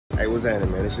Hey, what's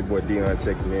happening, man? It's your boy Dion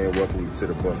checking in. Welcome you to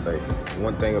the buffet.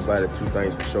 One thing about it, two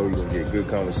things for sure. You're going to get good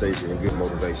conversation and good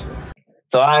motivation.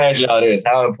 So I asked y'all this.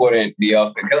 How important do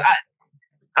y'all feel? Because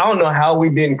I don't know how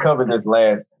we didn't cover this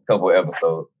last couple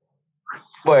episodes,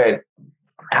 but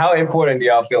how important do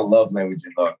y'all feel love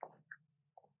languages are?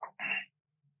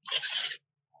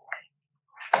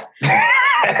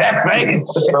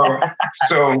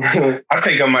 So I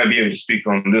think I might be able to speak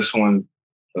on this one.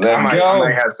 I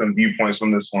might have some viewpoints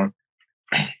on this one.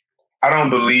 I don't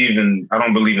believe in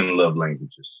love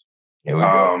languages. Here we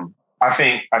go. I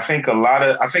think a lot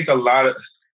of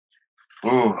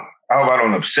ooh, I hope I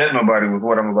don't upset nobody with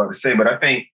what I'm about to say, but I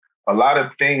think a lot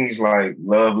of things like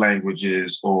love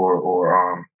languages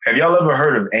or have y'all ever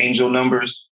heard of angel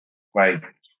numbers? Like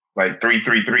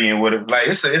 333 and whatever. Like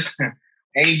it's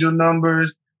angel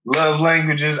numbers, love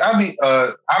languages. I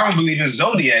don't believe in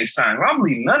zodiac signs. I don't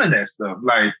believe none of that stuff.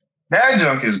 Like that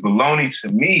junk is baloney to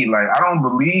me. Like I don't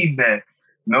believe that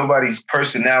nobody's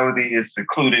personality is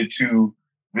secluded to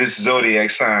this zodiac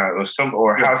sign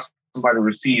or how somebody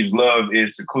receives love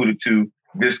is secluded to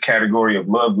this category of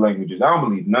love languages. I don't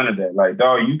believe none of that. Like,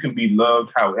 dog, you can be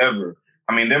loved however.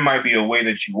 I mean, there might be a way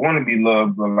that you want to be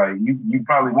loved, but like you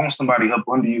probably want somebody up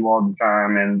under you all the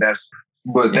time, and that's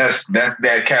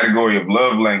that category of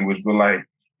love language. But like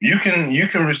you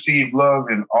can receive love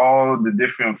in all the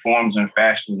different forms and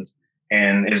fashions.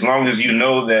 And as long as you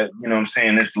know that, you know what I'm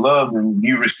saying, it's love and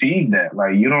you receive that.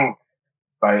 Like you don't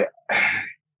like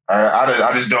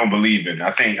I just don't believe it.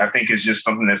 I think it's just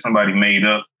something that somebody made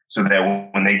up so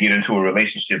that when they get into a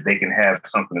relationship, they can have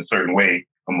something a certain way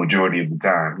a majority of the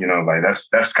time. You know, like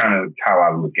that's kind of how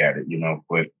I look at it, you know,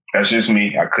 but that's just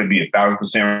me. I could be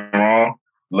 1,000% wrong.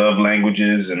 Love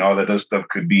languages and all that other stuff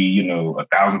could be, you know,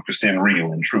 1,000%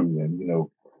 real and true and, you know,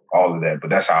 all of that. But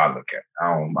that's how I look at it.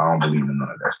 I don't believe in none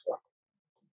of that stuff.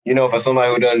 You know, for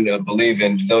somebody who doesn't believe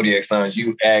in zodiac signs,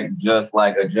 you act just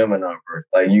like a Gemini person.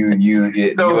 Like you are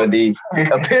the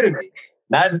epitome.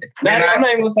 I'm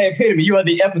not even gonna say epitome. You are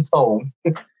the epitome.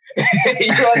 You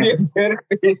are the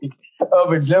epitome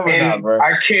of a Gemini, bro.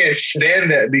 I can't stand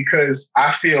that because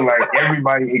I feel like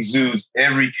everybody exudes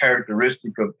every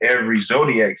characteristic of every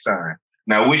zodiac sign.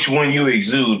 Now, which one you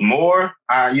exude more?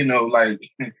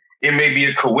 It may be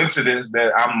a coincidence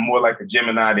that I'm more like a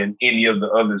Gemini than any of the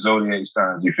other zodiac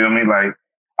signs. You feel me? Like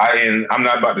I'm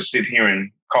not about to sit here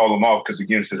and call them off because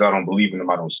again, since I don't believe in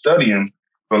them, I don't study them.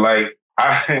 But like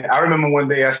I remember one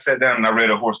day I sat down and I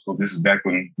read a horoscope. This is back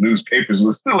when newspapers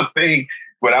was still a thing.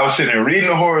 But I was sitting there reading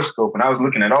the horoscope and I was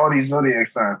looking at all these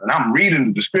zodiac signs and I'm reading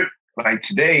the description. Like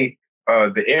today,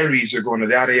 the Aries are going to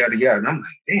yada, yada, yada. And I'm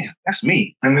like, damn, that's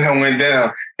me. And then I went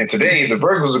down and today the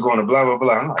Virgos are going to blah, blah,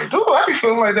 blah. I'm like, dude, I be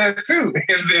feeling like that too.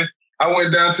 And then I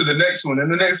went down to the next one and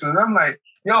the next one. And I'm like,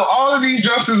 yo, all of these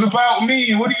jokes is about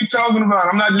me. What are you talking about?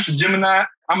 I'm not just a Gemini.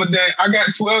 I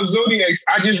got 12 zodiacs.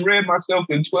 I just read myself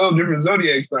in 12 different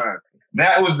zodiac signs.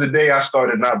 That was the day I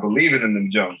started not believing in them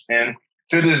jumps. And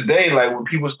to this day, like when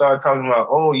people start talking about,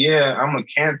 oh yeah, I'm a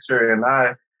Cancer and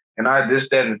I this,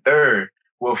 that, and the third.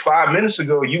 Well, 5 minutes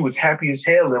ago, you was happy as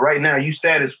hell. And right now you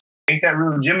sad as ain't that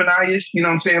real Gemini-ish? You know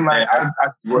what I'm saying? Like I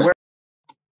swear,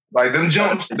 like them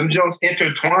jumps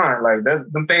intertwine. Like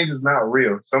them things is not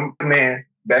real. Some man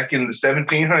back in the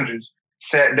 1700s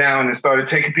sat down and started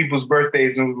taking people's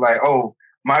birthdays and was like, oh,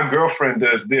 my girlfriend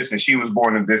does this and she was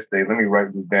born on this day. Let me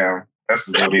write this down. That's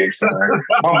the zodiac sign.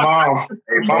 My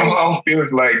mom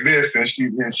feels like this and she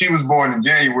was born in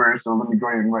January, so let me go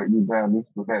ahead and write this down. This is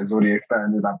what that zodiac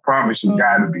sign is. I promise you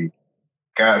gotta be.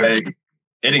 It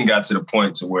didn't got to the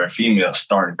point to where females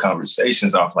started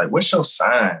conversations off like, what's your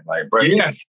sign? Like, bro,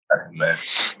 yeah. Man.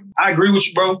 I agree with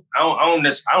you, bro.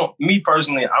 Me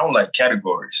personally, I don't like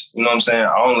categories. You know what I'm saying?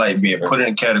 I don't like being put in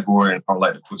a category and I don't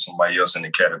like to put somebody else in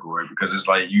a category because it's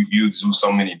like you exude so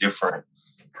many different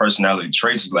personality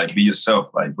traits. Like, be yourself.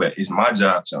 Like, but it's my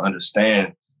job to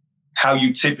understand how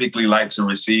you typically like to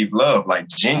receive love. Like,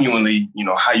 genuinely, you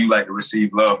know, how you like to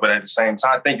receive love. But at the same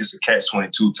time, I think it's a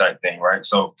catch-22 type thing, right?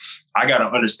 So I got to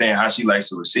understand how she likes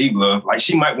to receive love. Like,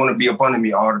 she might want to be up under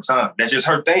me all the time. That's just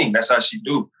her thing. That's how she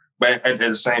do. But at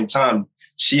the same time,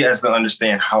 she has to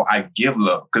understand how I give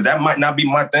love. Because that might not be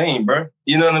my thing, bro.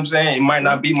 You know what I'm saying? It might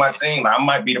not be my thing. Like, I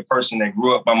might be the person that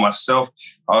grew up by myself,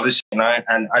 all this shit. And I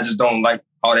just don't like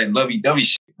all that lovey-dovey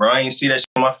shit, bro. I ain't see that shit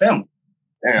in my family.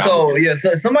 Damn. So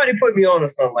somebody put me on to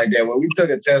something like that. When we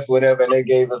took a test, whatever, and they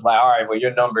gave us like, all right, well,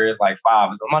 your number is like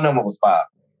 5. So my number was 5.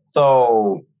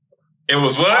 So it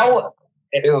was what?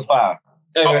 It was 5.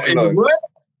 It was what?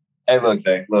 Hey,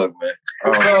 look, man.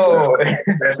 Oh,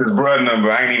 that's his blood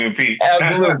number. I ain't even peep.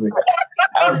 Absolutely.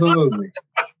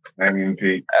 Not even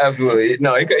Pete. Absolutely.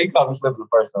 No, he caught me slipping the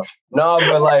first time. No,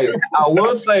 but like, I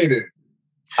will say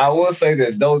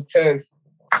this. Those tests,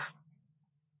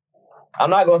 I'm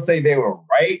not going to say they were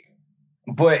right,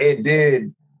 but it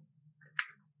did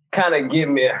kind of get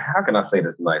me, how can I say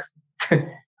this nicely?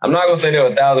 I'm not going to say they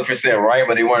were 1,000% right,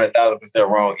 but they weren't 1,000%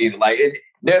 wrong either. Like,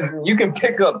 you can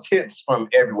pick up tips from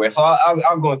everywhere. So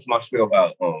I'll go into my spiel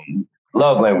about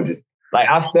love languages. Like,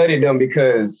 I studied them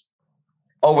because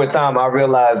over time, I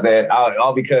realized that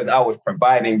all because I was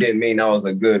providing didn't mean I was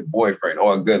a good boyfriend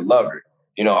or a good lover.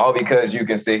 You know, all because you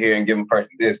can sit here and give a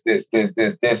person this,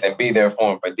 and be there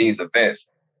for them for these events.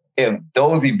 If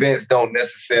those events don't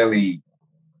necessarily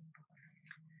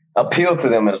appeal to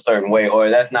them in a certain way, or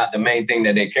that's not the main thing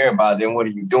that they care about, then what are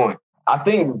you doing? I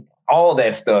think all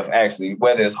that stuff, actually,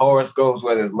 whether it's horoscopes,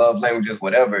 whether it's love languages,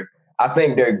 whatever, I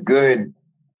think they're good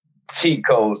cheat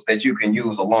codes that you can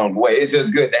use along the way. It's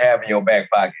just good to have in your back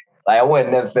pocket. Like, I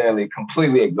wouldn't necessarily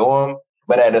completely ignore them,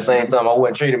 but at the same time, I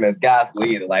wouldn't treat them as gospel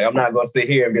either. Like, I'm not going to sit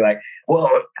here and be like, well,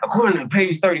 according to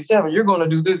page 37, you're going to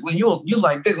do this. Well, you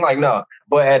like this. Like, no.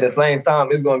 But at the same time,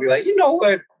 it's going to be like, you know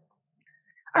what?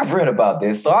 I've read about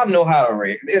this, so I know how to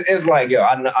read. It's like, yo,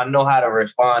 I know how to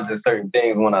respond to certain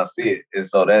things when I see it. And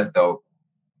so that's dope.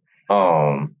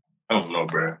 I don't know,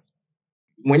 bro.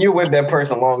 When you're with that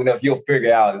person long enough, you'll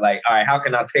figure out, like, all right, how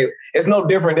can I tailor? It's no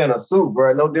different than a suit,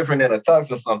 bro. No different than a tux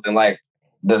or something. Like,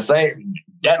 the same,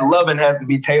 that loving has to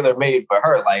be tailor-made for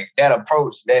her. Like, that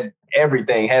approach, that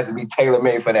everything has to be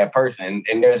tailor-made for that person.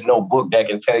 And there's no book that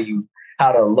can tell you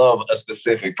how to love a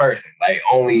specific person. Like,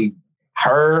 only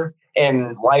her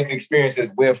and life experiences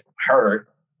with her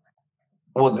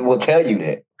will tell you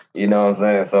that. You know what I'm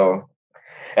saying? So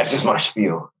that's just my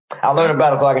spiel. I learned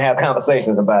about it so I can have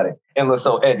conversations about it and look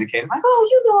so educated. Like, oh,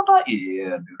 you know about it?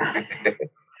 Yeah, dude.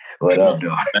 What up,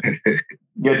 dog?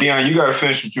 Yeah, Dion, you gotta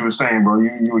finish what you were saying, bro.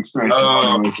 You experienced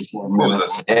what was I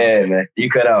saying? Yeah, man. You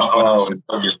cut out.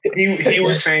 He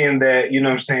was saying that, you know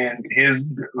what I'm saying,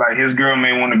 his girl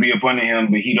may want to be up under him,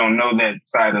 but he don't know that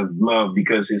side of love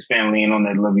because his family ain't on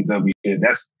that lovey-dovey shit.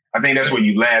 I think that's where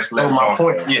you last left off.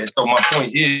 So my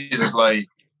point is, it's like,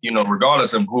 you know,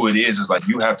 regardless of who it is, it's like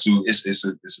you have to, it's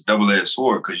a double-edged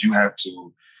sword, because you have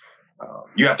to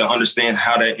understand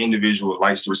how that individual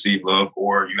likes to receive love,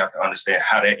 or you have to understand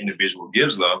how that individual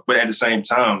gives love. But at the same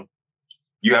time,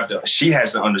 she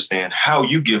has to understand how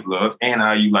you give love and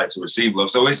how you like to receive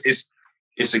love. So it's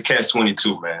a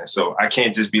catch-22, man. So I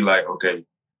can't just be like, okay,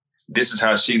 this is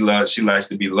how she loves. She likes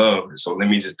to be loved. So let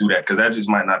me just do that, because that just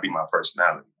might not be my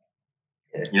personality.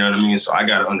 You know what I mean? So I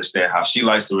got to understand how she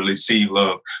likes to receive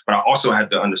love, but I also have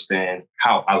to understand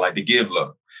how I like to give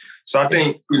love. So I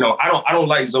think, you know, I don't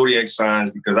like zodiac signs,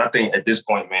 because I think at this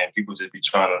point, man, people just be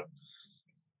trying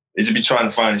to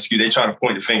find an excuse. They try to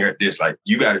point the finger at this, like,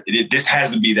 this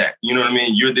has to be that. You know what I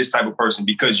mean? You're this type of person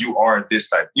because you are this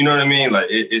type. You know what I mean? Like,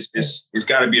 it's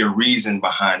got to be a reason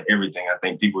behind everything. I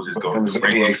think people just go.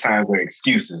 Zodiac signs are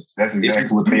excuses. That's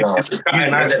exactly what they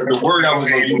are. The word I was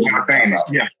going to use.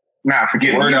 Yeah. Nah,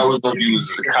 forget the word I was going to use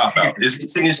is a cop out.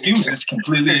 It's an excuse. It's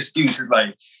completely an excuse. It's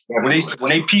like when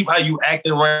they peep how you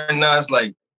acting right now, it's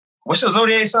like, what's your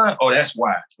zodiac sign? Oh, that's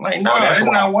why. Like, no, that's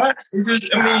not why. It's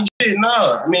just, I mean, shit, no.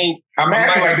 I mean, I'm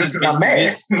acting like this because I'm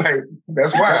mad. Like,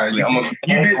 that's why.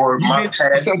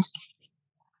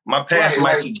 My past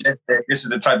might suggest that this is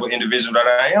the type of individual that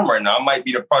I am right now. I might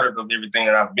be the product of everything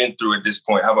that I've been through at this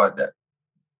point. How about that?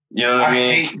 You know what I mean?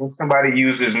 I hate when somebody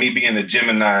uses me being a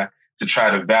Gemini to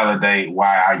try to validate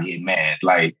why I get mad.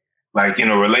 Like in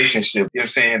a relationship, you know what I'm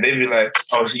saying? They'd be like,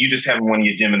 oh, so you just having one of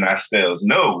your Gemini spells.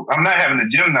 No, I'm not having a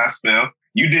Gemini spell.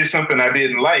 You did something I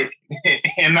didn't like,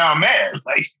 and now I'm mad.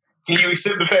 Like, can you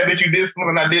accept the fact that you did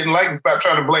something I didn't like and stop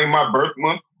trying to blame my birth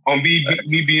month on me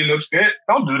being upset?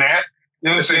 Don't do that. You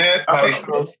know what I'm saying? Like,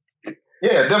 so,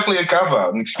 yeah, definitely a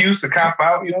cop-out. An excuse to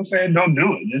cop-out, you know what I'm saying? Don't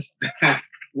do it. Just,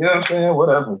 you know what I'm saying?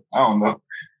 Whatever. I don't know.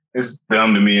 It's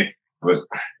dumb to me. But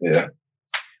yeah,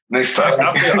 next time.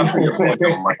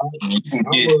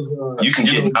 You can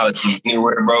get knowledge from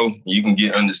anywhere, bro. You can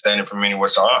get understanding from anywhere.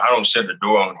 So I don't shut the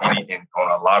door on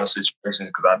a lot of situations,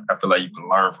 because I feel like you can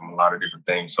learn from a lot of different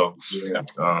things. So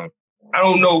I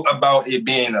don't know about it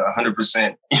being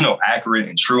 100%, you know, accurate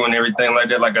and true and everything like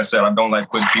that. Like I said, I don't like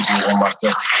putting people on my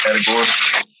category,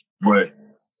 but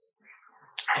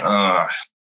I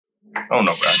don't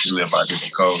know, bro. I just live by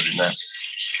different codes and that.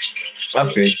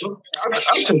 Okay.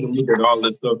 I tend to look at all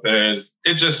this stuff as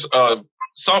it's just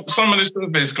some of this stuff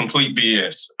is complete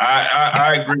BS.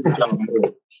 I agree with y'all,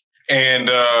 and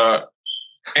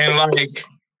like,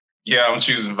 yeah, I'm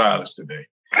choosing violence today.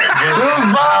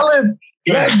 Choose violence.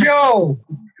 Let's go.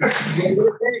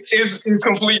 It's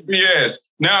complete BS.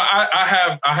 Now I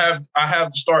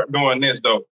have to start doing this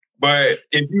though. But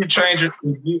if you change it,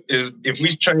 if we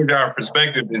change our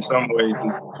perspective in some ways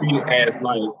and treat it as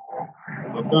like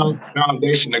a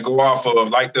foundation to go off of,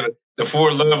 like the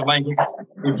 4 love languages.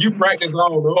 If you practice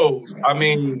all those, I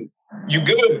mean, you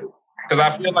good. Because I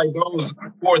feel like those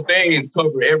 4 things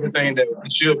cover everything that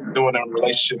we should be doing in a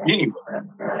relationship anyway.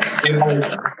 And like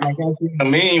I seen a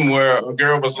meme where a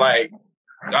girl was like,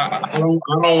 I don't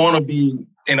want to be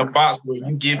in a box where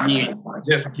you give me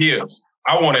just gifts.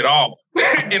 I want it all.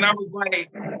 And I was like,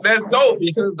 that's dope,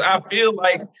 because I feel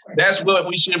like that's what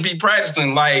we should be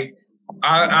practicing. Like,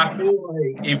 I feel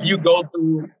like if you go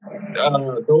through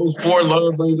those 4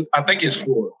 love languages, I think it's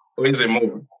 4, or is it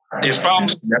more? It's 5.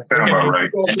 That sounds about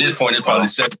right. At this point, it's probably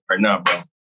 7 right now, bro.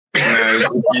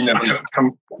 You never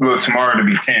look tomorrow to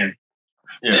be 10.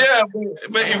 Yeah,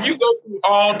 but if you go through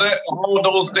all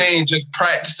those things, just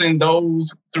practicing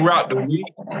those throughout the week,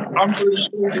 I'm pretty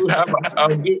sure you have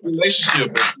a good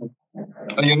relationship.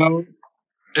 You know,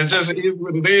 it just is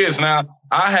what it is. Now,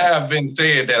 I have been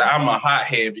said that I'm a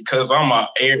hothead because I'm a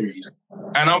Aries,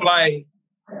 and I'm like,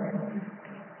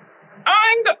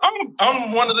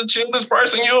 I'm one of the chillest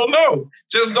person you'll know.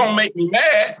 Just don't make me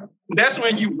mad. That's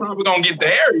when you probably gonna get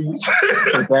the Aries.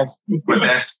 but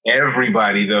that's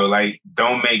everybody though. Like,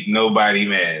 don't make nobody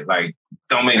mad. Like,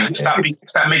 stop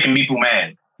making people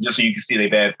mad just so you can see their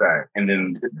bad side and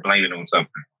then blame it on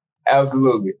something.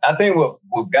 Absolutely. I think with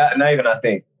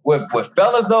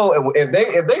fellas though, if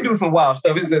they do some wild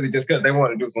stuff, it's really just because they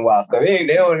want to do some wild stuff. They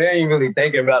ain't really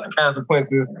thinking about the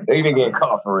consequences. They even getting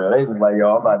caught for real. They just like,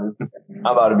 yo, I'm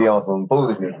about to be on some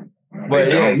foolishness. But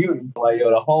yeah, you like, yo,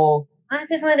 the whole, I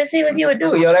just wanted to see what you would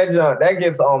do. Yo, that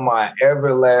gets on my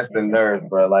everlasting nerves,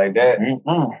 bro. Like that.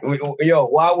 Yo,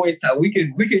 why waste time? We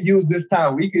could use this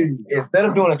time. We could, instead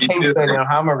of doing a case study on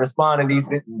how I'm gonna respond to these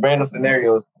random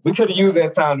scenarios, we could have used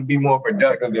that time to be more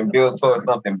productive and build towards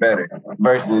something better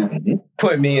versus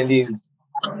put me in these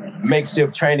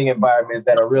makeshift training environments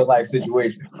that are real life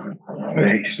situations.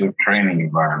 Makeshift training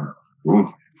environment.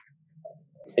 Ooh.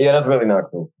 Yeah, that's really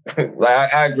not cool.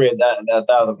 Like I agree with that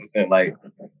 1,000%. Like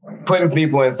putting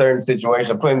people in certain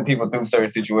situations, putting people through certain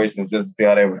situations just to see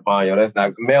how they respond. Yo, that's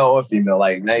not male or female.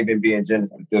 Like not even being gender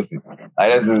specific.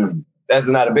 Like that's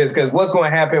not a business. Because what's going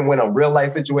to happen when a real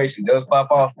life situation does pop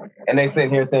off, and they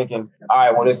sitting here thinking, all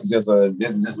right, well this is just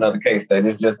another case study.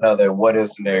 This is just another what if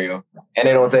scenario, and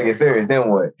they don't take it serious. Then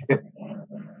what?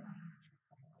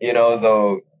 You know,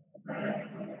 so.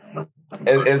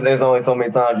 There's only so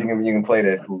many times you can play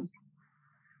that fool.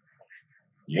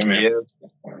 Yeah, man. Yeah,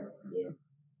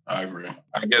 I agree.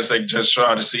 I guess they just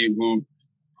try to see who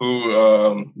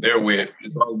they're with.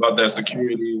 It's all about that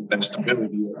security, that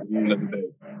stability at the end of the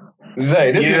day.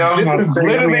 Zay, this is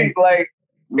literally like.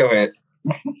 Go ahead.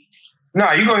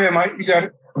 No, you go ahead, Mike. You got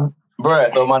it,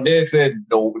 Bruh, so my dad said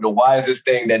the wisest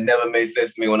thing that never made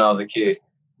sense to me when I was a kid.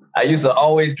 I used to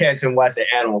always catch him watching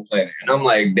Animal Planet. And I'm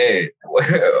like, Dad,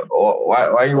 why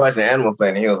are you watching Animal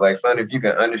Planet? He was like, son, if you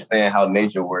can understand how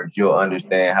nature works, you'll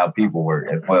understand how people work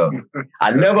as well.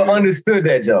 I never understood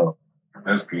that, Joe.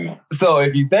 That's good. So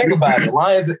if you think about it,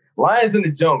 lions in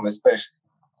the jungle especially.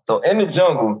 So in the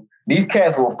jungle, these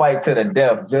cats will fight to the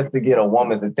death just to get a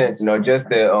woman's attention or just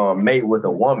to mate with a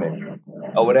woman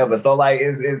or whatever. So like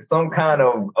it's some kind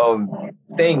of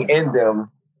thing in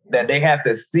them that they have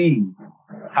to see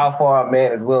how far a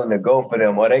man is willing to go for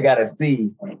them, or they got to see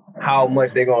how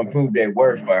much they're going to prove their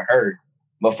worth for her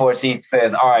before she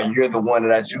says, all right, you're the one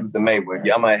that I choose to mate with.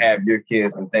 I'm going to have your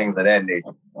kids and things of that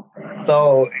nature.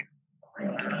 So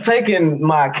taking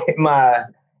my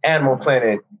Animal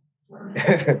Planet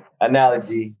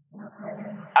analogy,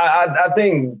 I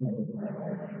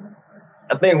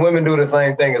think women do the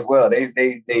same thing as well.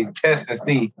 They test to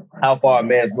see how far a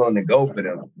man's willing to go for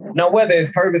them. Now, whether it's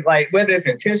perfect, like whether it's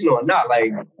intentional or not,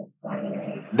 like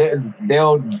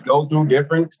they'll go through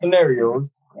different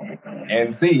scenarios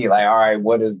and see, like, all right,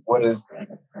 what does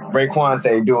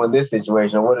Raekwon do in this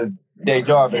situation? What does Day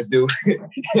Jarvis do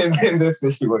in this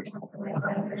situation?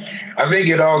 I think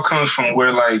it all comes from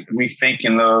where like we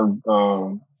thinking of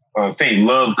think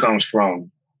love comes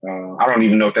from. I don't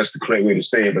even know if that's the correct way to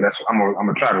say it, but that's I'm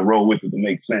gonna try to roll with it to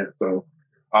make sense. So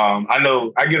I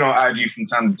know I get on IG from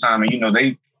time to time, and you know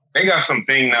they got some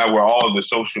thing now where all of the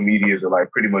social medias are like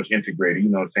pretty much integrated. You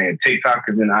know what I'm saying? TikTok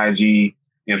is in IG. You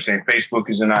know what I'm saying? Facebook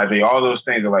is in IG. All those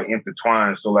things are like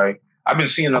intertwined. So like I've been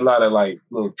seeing a lot of like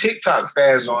little TikTok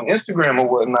fads on Instagram or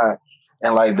whatnot,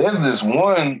 and like there's this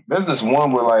one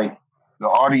where like the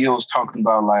audio is talking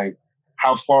about like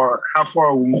how far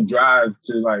will you drive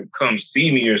to like come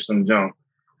see me or some junk.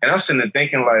 And I'm sitting there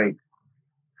thinking like,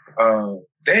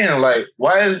 damn, like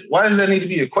why does that need to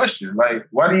be a question? Like,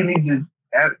 why do you need to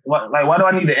ask, why do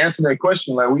I need to answer that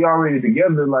question? Like, we already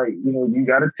together, like, you know, you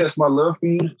gotta test my love for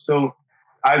you. So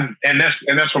and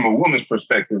that's from a woman's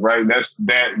perspective, right?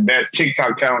 That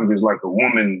TikTok challenge is like a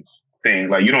woman's thing.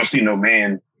 Like, you don't see no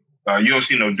man, you don't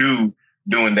see no dude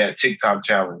doing that TikTok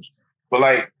challenge. But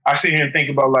like, I sit here and think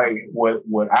about like what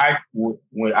I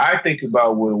think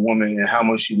about with a woman and how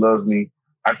much she loves me.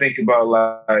 I think about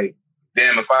like,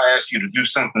 damn, if I ask you to do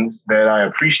something that I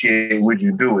appreciate, would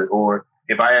you do it? Or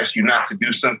if I ask you not to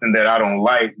do something that I don't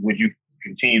like, would you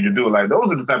continue to do it? Like, those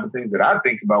are the type of things that I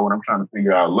think about when I'm trying to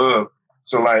figure out love.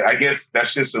 So like, I guess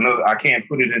that's just another, I can't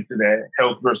put it into that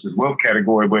health versus wealth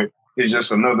category, but it's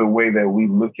just another way that we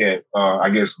look at, I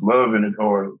guess, love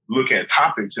or look at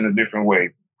topics in a different way.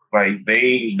 Like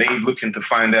they looking to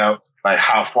find out like,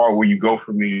 how far will you go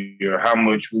for me, or how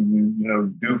much will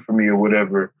you, do for me or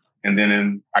whatever. And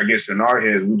then I guess in our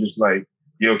heads, we just like,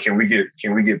 yo, can we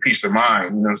get peace of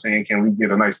mind? You know what I'm saying? Can we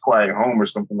get a nice quiet home or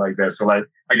something like that? So like,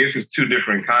 I guess it's two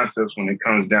different concepts when it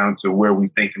comes down to where we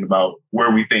think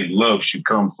love should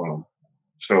come from.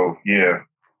 So yeah.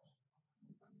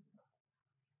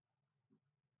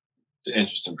 It's an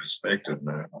interesting perspective,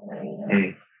 man.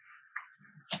 Mm.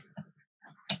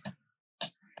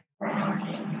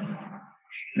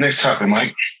 Next topic,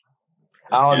 Mike.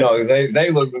 I don't know.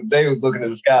 They was looking at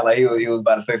the sky like he was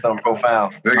about to say something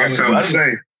profound. They got something to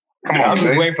say. Come on, I'm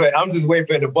just waiting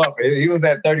for it to buffer. He was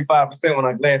at 35% when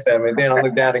I glanced at him, and then I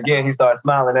looked down again. He started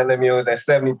smiling. That let me know it was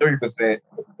at 73%.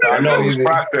 So I know he's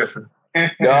processing.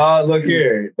 Dog, look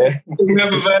here.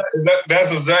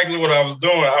 That's exactly what I was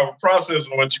doing. I was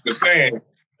processing what you were saying.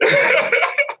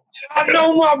 I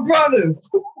know my brothers.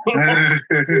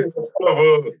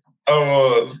 I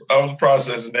was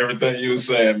processing everything you were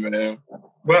saying, man.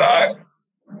 But I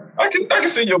can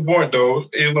see your point though.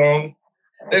 You know,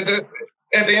 at the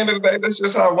end of the day, that's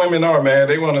just how women are, man.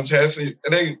 They want to test it.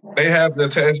 They have the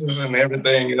tests and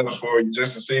everything else for you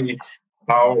just to see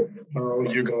how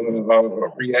you're gonna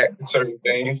react to certain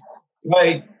things.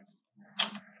 Like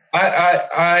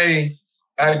I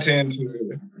tend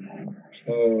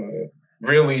to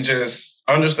really just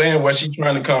understand where she's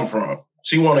trying to come from.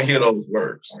 She want to hear those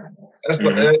words. That's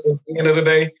what, at the end of the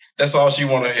day, that's all she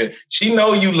want to hear. She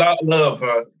know you love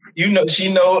her.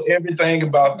 She know everything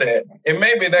about that. And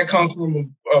maybe that comes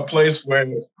from a place where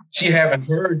she haven't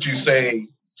heard you say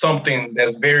something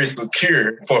that's very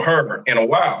secure for her in a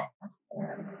while.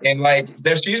 And like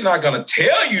that, she's not gonna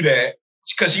tell you that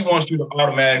because she wants you to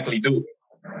automatically do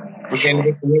it.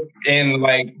 Sure. And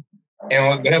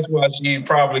that's why she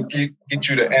probably get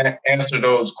you to answer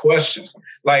those questions.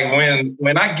 Like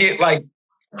when I get like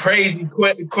crazy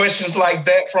questions like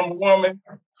that from a woman,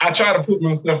 I try to put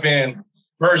myself in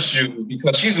her shoes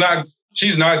because she's not.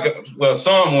 Well,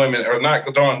 some women are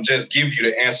not going to just give you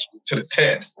the answer to the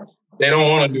test. They don't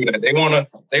want to do that.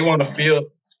 They want to feel.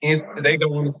 They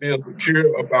don't want to feel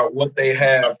secure about what they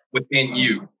have within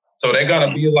you. So they're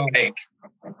gonna be like.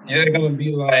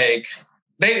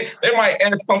 They might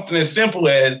ask something as simple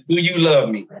as, do you love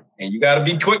me? And you got to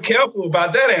be careful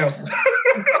about that answer.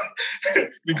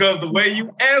 Because the way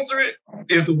you answer it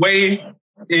is the way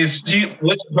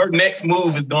what her next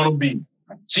move is going to be.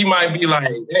 She might be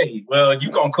like, hey, well, you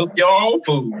going to cook your own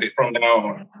food from now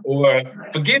on. Or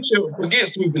forget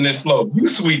sweeping this floor. You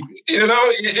sweep it. You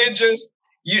know,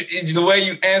 the way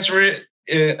you answer it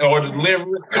or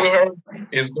deliver it to her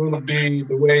is going to be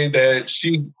the way that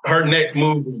her next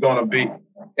move is going to be.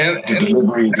 And the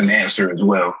delivery is an answer as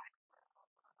well.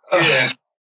 Yeah.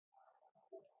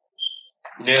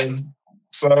 Yeah.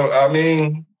 So, I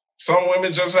mean, some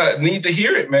women just need to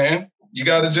hear it, man. You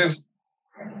got to just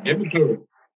give it to her.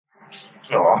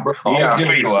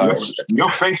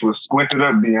 Your face was squinted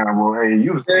up, Dion, bro. Hey,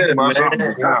 you was thinking about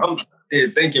something.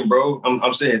 I'm thinking, bro.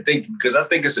 I'm saying thinking because I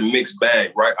think it's a mixed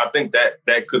bag, right? I think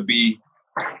that could be,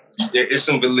 there is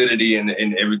some validity in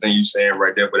everything you're saying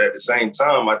right there. But at the same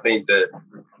time, I think that,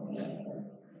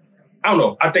 I don't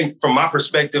know. I think from my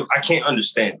perspective, I can't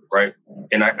understand it, right?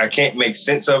 And I can't make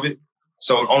sense of it.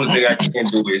 So the only thing I can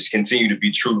do is continue to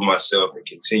be true to myself and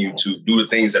continue to do the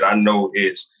things that I know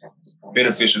is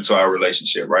beneficial to our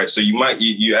relationship, right? So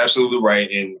you're absolutely right.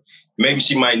 And maybe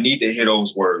she might need to hear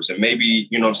those words. And maybe,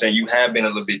 you know what I'm saying, you have been a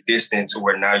little bit distant to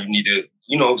where now you need to,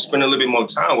 spend a little bit more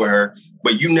time with her.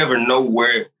 But you never know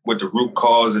what the root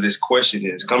cause of this question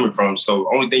is coming from. So the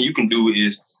only thing you can do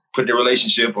is put the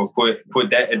relationship or put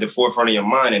that at the forefront of your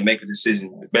mind and make a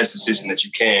decision, the best decision that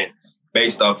you can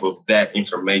based off of that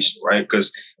information, right?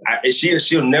 Because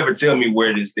she'll never tell me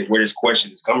where this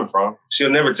question is coming from. She'll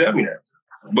never tell me that.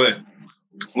 But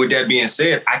with that being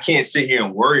said, I can't sit here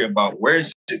and worry about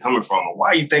where's it coming from or why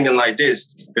are you thinking like this?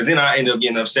 Because then I end up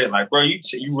getting upset. Like, bro,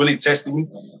 you really testing me?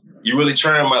 You really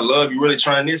trying my love? You really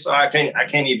trying this? So I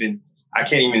can't even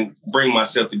bring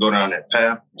myself to go down that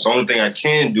path. So the only thing I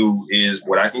can do is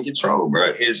what I can control, bro,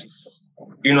 is,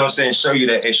 you know what I'm saying, show you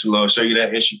that extra love, show you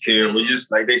that extra care. We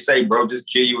just, like they say, bro, just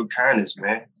kill you with kindness,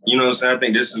 man. You know what I'm saying? I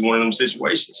think this is one of them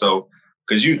situations. So,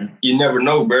 because you never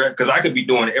know, bro. Because I could be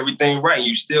doing everything right and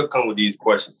you still come with these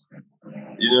questions.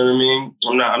 You know what I mean?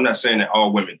 I'm not saying that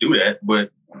all women do that,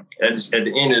 but at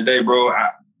the end of the day, bro,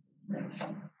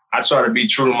 I try to be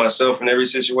true to myself in every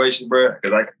situation, bro.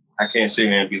 Because I can't sit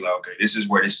here and be like, okay, this is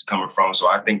where this is coming from. So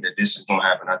I think that this is going to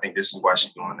happen. I think this is why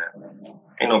she's doing that.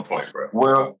 Ain't no point, bro.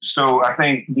 Well, so I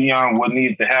think, Dion, what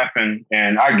needs to happen,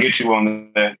 and I get you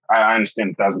on that. I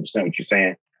understand 1,000% what you're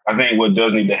saying. I think what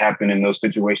does need to happen in those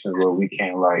situations where we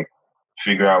can't, like,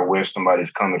 figure out where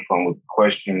somebody's coming from with the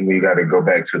question, we got to go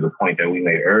back to the point that we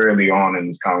made early on in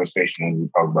this conversation when we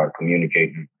talked about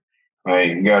communicating. Right?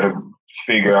 You got to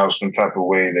figure out some type of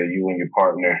way that you and your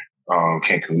partner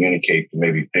can communicate to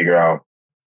maybe figure out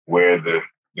where the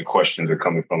questions are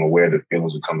coming from or where the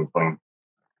feelings are coming from.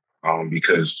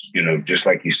 Because, you know, just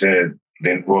like you said,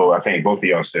 then, well, I think both of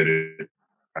y'all said it.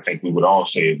 I think we would all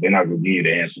say it. They're not going to give you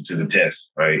the answer to the test,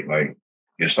 right? Like,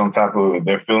 if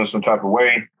they're feeling some type of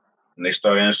way and they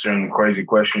start answering crazy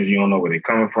questions, you don't know where they're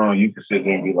coming from. You can sit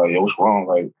there and be like, yo, what's wrong?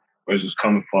 Like, where's this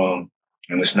coming from?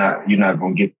 And you're either not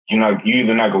going to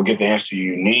get the answer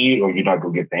you need or you're not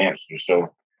going to get the answer.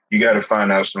 So you got to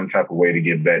find out some type of way to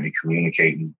get back to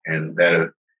communicating. And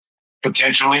that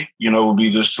potentially, you know, will be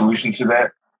the solution to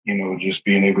that. You know, just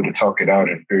being able to talk it out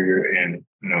and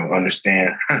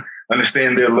understand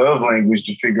their love language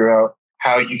to figure out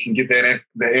how you can get that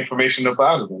information up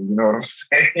out of them. You know what I'm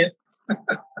saying?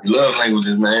 Love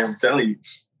languages, man. I'm telling you.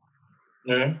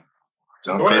 Yeah.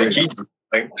 That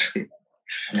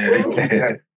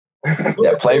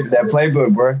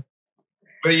playbook, bro.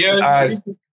 But yeah,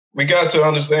 we got to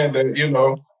understand that, you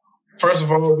know, first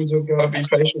of all, we just got to be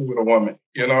patient with a woman.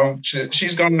 You know,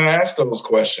 she's going to ask those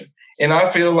questions. And I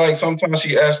feel like sometimes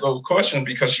she asks those questions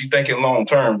because she's thinking long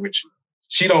term with you.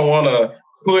 She don't want to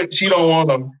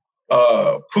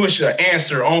push an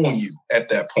answer on you at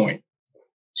that point.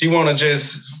 She want to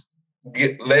just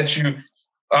let you.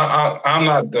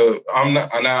 I'm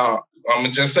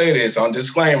gonna just say this on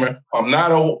disclaimer. I'm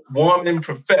not a woman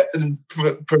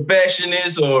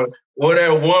perfectionist or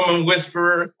whatever, woman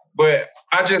whisperer, but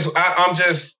I'm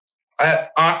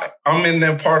in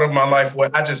that part of my life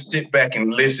where I just sit back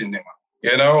and listen to them,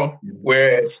 you know,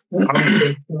 where I'm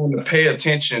just trying to pay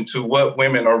attention to what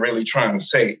women are really trying to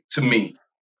say to me.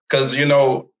 Because, you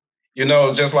know,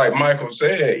 just like Michael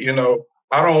said, you know,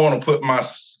 I don't want to put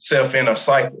myself in a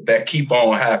cycle that keep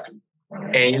on happening.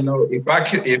 And, you know, if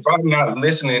I'm not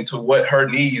listening to what her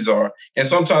needs are, and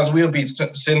sometimes we'll be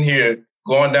sitting here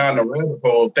going down the rabbit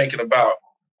hole thinking about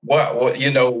what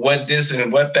this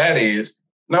and what that is.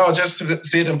 No, just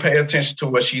sit and pay attention to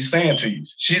what she's saying to you.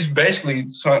 She's basically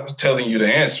telling you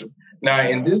the answer. Now,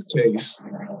 in this case,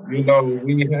 you know,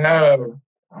 we have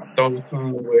those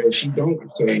times where she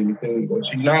don't say anything, but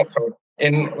she's not talking.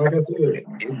 And like I said,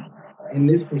 in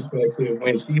this perspective,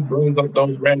 when she brings up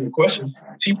those random questions,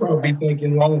 she probably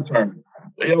thinking long term.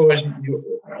 Or she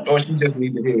just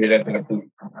needs to hear it at that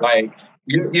point. Like,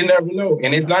 you never know.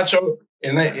 And it's not your,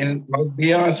 and like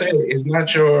Dion said, it's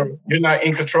not you're not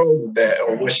in control of that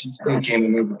or what she's thinking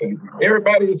and everything.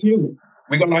 Everybody is human.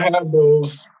 We're going to have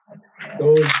those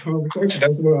conversations.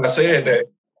 That's why I said that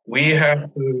we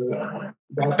have to,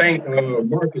 I think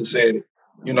Marcus said it,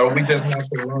 you know, we just have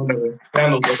to learn to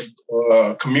handle those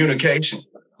communication,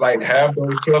 like have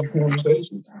those tough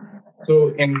conversations.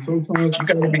 So, and sometimes you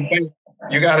gotta be thankful.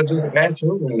 You gotta just ask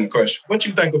her one question. What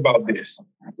you think about this?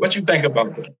 What you think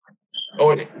about that?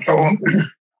 Or so you can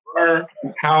learn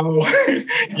how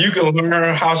you can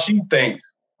learn how she thinks.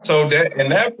 So that in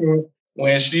that point,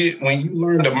 when you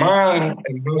learn the mind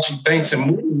and how she thinks and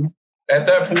moves, at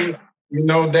that point, you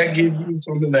know, that gives you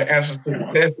some of the answers to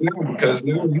the test now because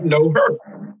now you know her.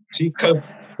 Because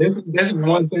this is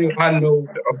one thing I know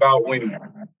about women.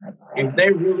 If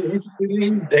they're really interested in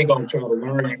you, they're going to try to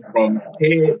learn you from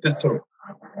head to toe.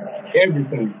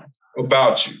 Everything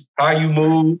about you. How you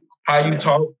move, how you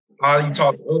talk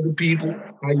to other people,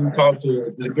 how you talk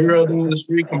to the girl down the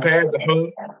street compared to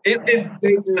her. They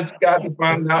just got to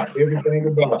find out everything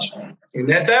about you. And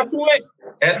at that point,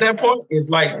 it's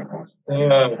like, I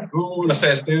don't want to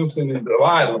say Samson and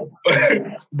Delilah,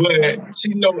 but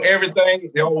she know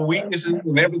everything, your weaknesses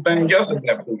and everything else at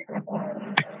that point.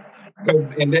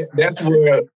 And that's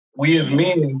where we as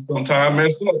men sometimes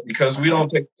mess up because we don't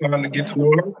take the time to get to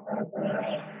know her.